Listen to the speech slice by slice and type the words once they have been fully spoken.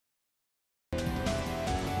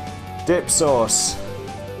DIPSAUS.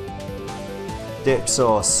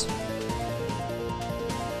 DIPSAUS.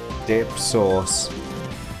 DIPSAUS.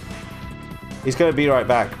 He's going to be right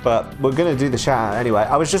back, but we're going to do the shout out anyway.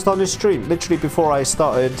 I was just on his stream, literally before I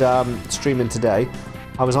started streaming today.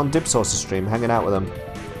 I was on DIPSAUS' stream, hanging out with him.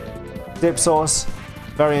 DIPSAUS,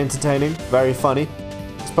 very entertaining, very funny.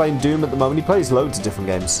 He's playing Doom at the moment. He plays loads of different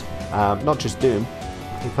games. Not just Doom.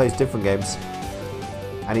 He plays different games.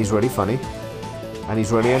 And he's really funny. And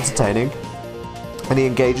he's really entertaining. And he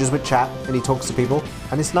engages with chat, and he talks to people,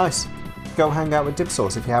 and it's nice. Go hang out with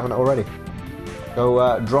DIPSAUS if you haven't already.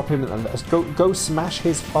 Go drop him, go smash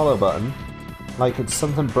his follow button like it's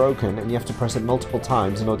something broken and you have to press it multiple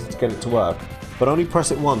times in order to get it to work. But only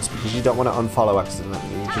press it once because you don't want to unfollow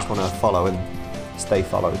accidentally, you just want to follow and stay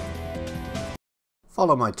followed.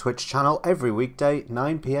 Follow my Twitch channel every weekday,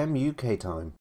 9 PM UK time.